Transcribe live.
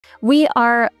We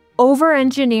are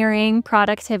over-engineering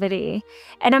productivity.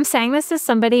 And I'm saying this as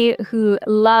somebody who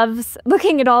loves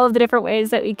looking at all of the different ways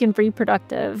that we can be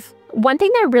productive. One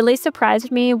thing that really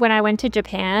surprised me when I went to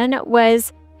Japan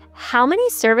was how many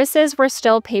services were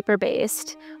still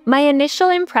paper-based. My initial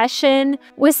impression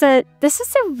was that this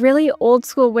is a really old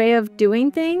school way of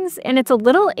doing things and it's a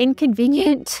little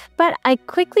inconvenient, but I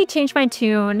quickly changed my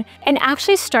tune and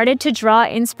actually started to draw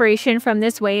inspiration from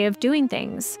this way of doing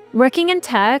things. Working in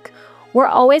tech, we're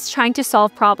always trying to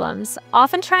solve problems,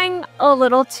 often trying a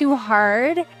little too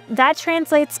hard. That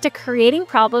translates to creating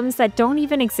problems that don't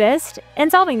even exist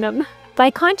and solving them. By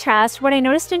contrast, what I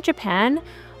noticed in Japan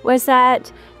was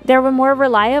that there were more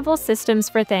reliable systems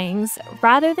for things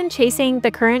rather than chasing the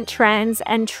current trends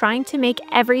and trying to make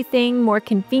everything more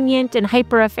convenient and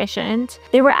hyper-efficient.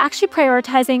 They were actually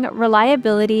prioritizing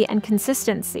reliability and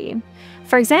consistency.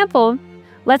 For example,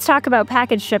 let's talk about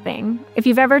package shipping. If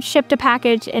you've ever shipped a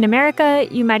package in America,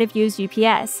 you might have used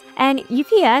UPS. And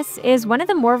UPS is one of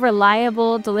the more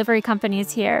reliable delivery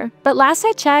companies here. But last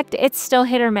I checked, it's still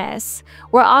hit or miss.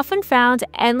 We're often found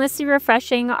endlessly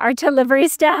refreshing our delivery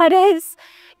status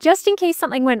just in case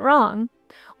something went wrong,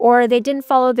 or they didn't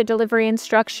follow the delivery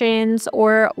instructions,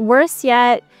 or worse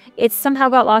yet, it somehow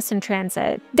got lost in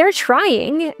transit. They're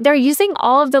trying. They're using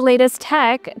all of the latest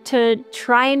tech to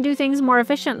try and do things more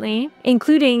efficiently,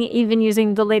 including even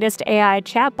using the latest AI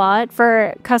chatbot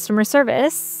for customer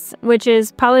service, which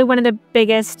is probably one of the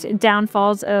biggest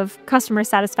downfalls of customer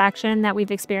satisfaction that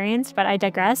we've experienced, but I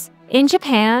digress. In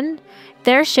Japan,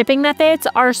 their shipping methods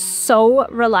are so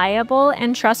reliable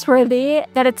and trustworthy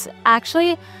that it's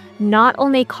actually not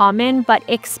only common, but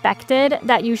expected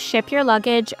that you ship your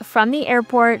luggage from the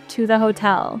airport to the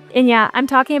hotel. And yeah, I'm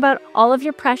talking about all of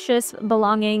your precious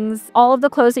belongings, all of the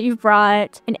clothes that you've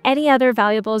brought, and any other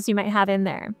valuables you might have in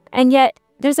there. And yet,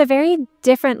 there's a very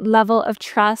different level of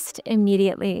trust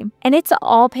immediately. And it's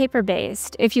all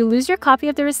paper-based. If you lose your copy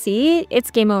of the receipt, it's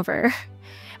game over.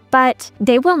 But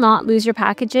they will not lose your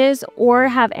packages or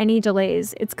have any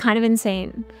delays. It's kind of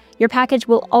insane. Your package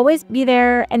will always be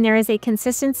there, and there is a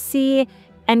consistency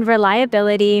and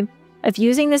reliability of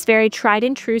using this very tried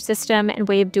and true system and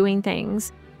way of doing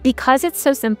things. Because it's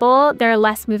so simple, there are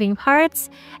less moving parts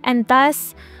and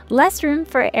thus less room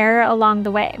for error along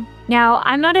the way. Now,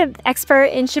 I'm not an expert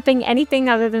in shipping anything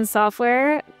other than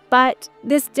software, but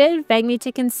this did beg me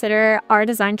to consider our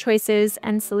design choices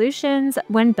and solutions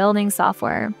when building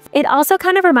software. It also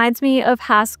kind of reminds me of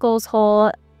Haskell's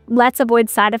whole "let's avoid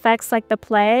side effects like the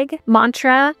plague"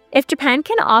 mantra. If Japan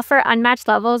can offer unmatched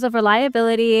levels of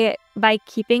reliability by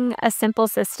keeping a simple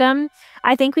system,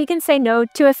 I think we can say no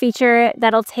to a feature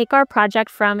that'll take our project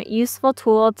from useful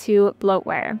tool to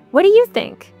bloatware. What do you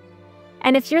think?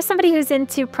 And if you're somebody who's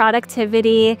into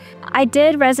productivity, I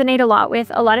did resonate a lot with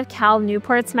a lot of Cal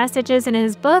Newport's messages in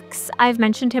his books. I've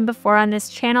mentioned him before on this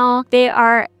channel. They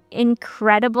are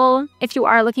incredible. If you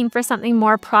are looking for something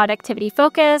more productivity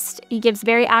focused, he gives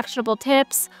very actionable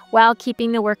tips while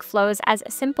keeping the workflows as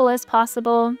simple as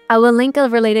possible. I will link a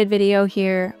related video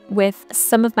here with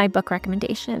some of my book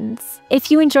recommendations.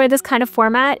 If you enjoy this kind of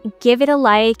format, give it a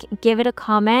like, give it a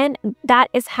comment. That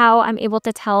is how I'm able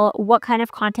to tell what kind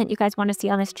of content you guys want to see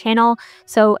on this channel.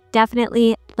 So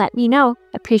definitely let me know.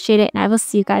 Appreciate it, and I will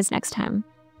see you guys next time.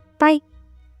 Bye.